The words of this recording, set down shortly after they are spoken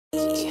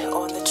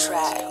On the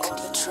track, on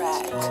the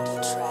track, on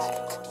the track,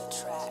 on the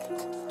track,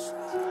 on the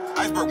track.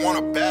 Iceberg want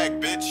a bag,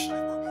 bitch.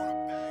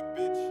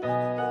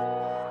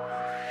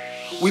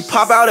 We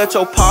pop out at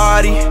your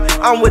party,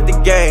 I'm with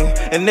the gang,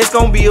 and it's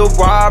gon' be a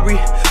robbery.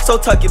 So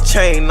tuck your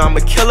chain, I'm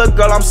a killer,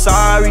 girl, I'm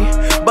sorry,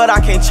 but I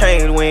can't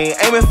change. We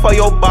ain't aiming for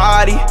your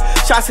body,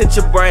 shots hit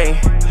your brain.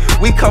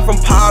 We come from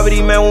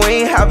poverty, man, we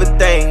ain't have a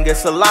thing.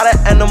 It's a lot of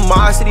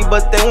animosity,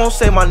 but they won't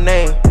say my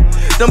name.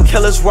 Them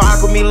killers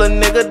rock with me, little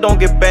nigga, don't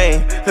get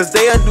banged, cause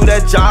they'll do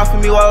that job for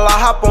me while I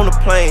hop on the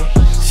plane.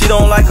 She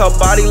don't like her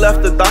body,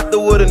 left the doctor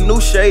with a new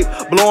shape.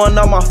 Blowing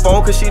up my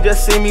phone cause she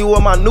just see me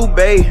with my new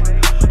babe.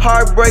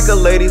 Heartbreaker,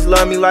 ladies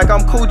love me like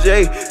I'm Cool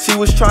J. She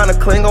was trying to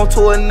cling on to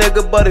a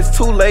nigga, but it's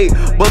too late.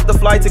 Booked the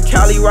flight to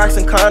Cali, rocks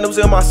and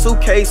condoms in my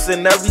suitcase.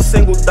 And every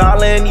single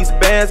dollar in these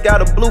bands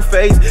got a blue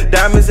face.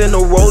 Diamonds in the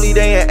rollie,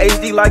 they in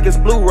HD like it's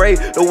Blu-ray.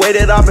 The way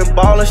that I've been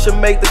ballin' should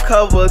make the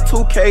cover of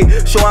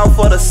 2K. Show out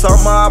for the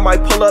summer, I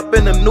might pull up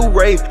in a new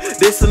rave.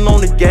 Dissin'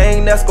 on the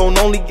gang, that's gon'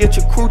 only get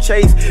your crew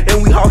chase.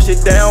 And we haul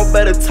shit down,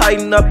 better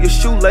tighten up your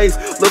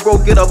shoelace. Look, bro,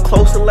 get up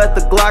close and let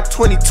the Glock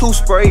 22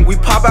 spray. We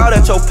pop out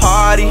at your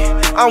party,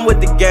 I'm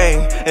with the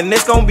gang, and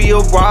it's gon' be a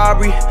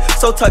robbery.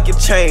 So tuck your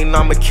chain,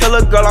 I'm a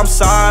killer, girl, I'm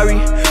sorry,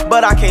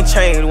 but I can't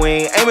change. We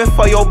ain't aiming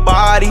for your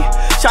body,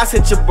 shots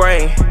hit your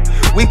brain.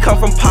 We come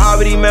from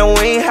poverty, man,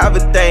 we ain't have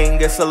a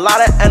thing. It's a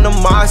lot of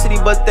animosity,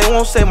 but they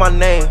won't say my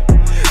name.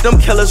 Them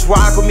killers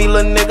rock with me,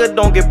 little nigga,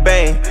 don't get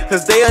banged,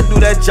 cause they'll do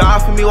that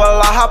job for me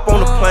while I hop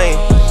on the plane.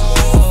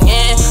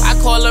 I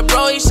call a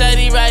bro, he said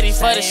he ready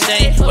for the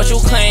stain. What you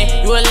claim?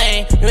 You a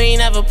lame, you ain't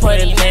never put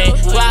a name.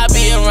 So I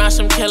be around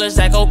some killers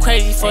that go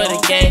crazy for the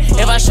game.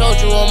 If I showed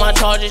you all my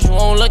charges, you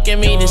won't look at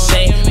me the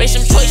same. Made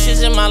some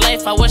choices in my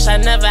life I wish I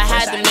never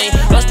had to make.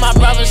 Lost my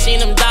brother, seen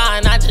him die,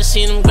 and I just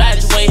seen him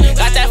graduate.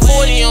 Got that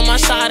 40 on my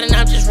side, and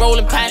I'm just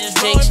rolling past the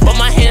jakes. But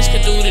my hands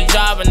could do the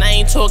job, and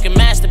I ain't talking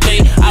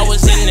masturbate. I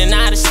was in and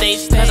out of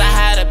states, cause I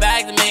had a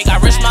bag to make. I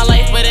risked my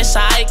life, but it's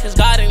alright, cause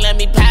God ain't let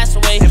me pass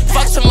away.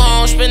 Fuck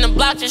tomorrow, spin the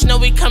block, just know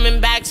we coming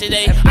back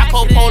today. I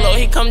call Polo,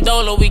 he come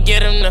Dolo, we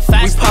get him the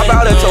fast. We pop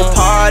out at your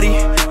party,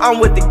 I'm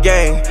with the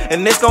gang,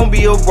 and it's gon'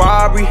 be a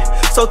robbery.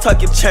 So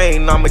tuck your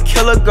chain, I'm a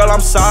killer, girl,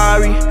 I'm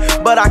sorry,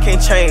 but I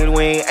can't change.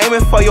 We ain't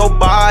aiming for your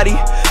body,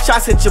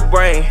 shots hit your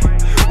brain.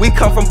 We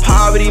come from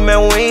poverty,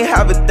 man, we ain't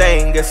have a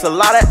thing. It's a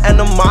lot of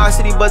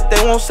animosity, but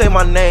they won't say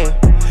my name.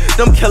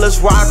 Them killers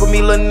rock with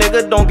me, little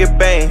nigga, don't get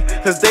banged,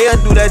 cause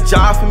they'll do that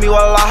job for me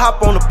while I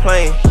hop on the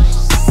plane.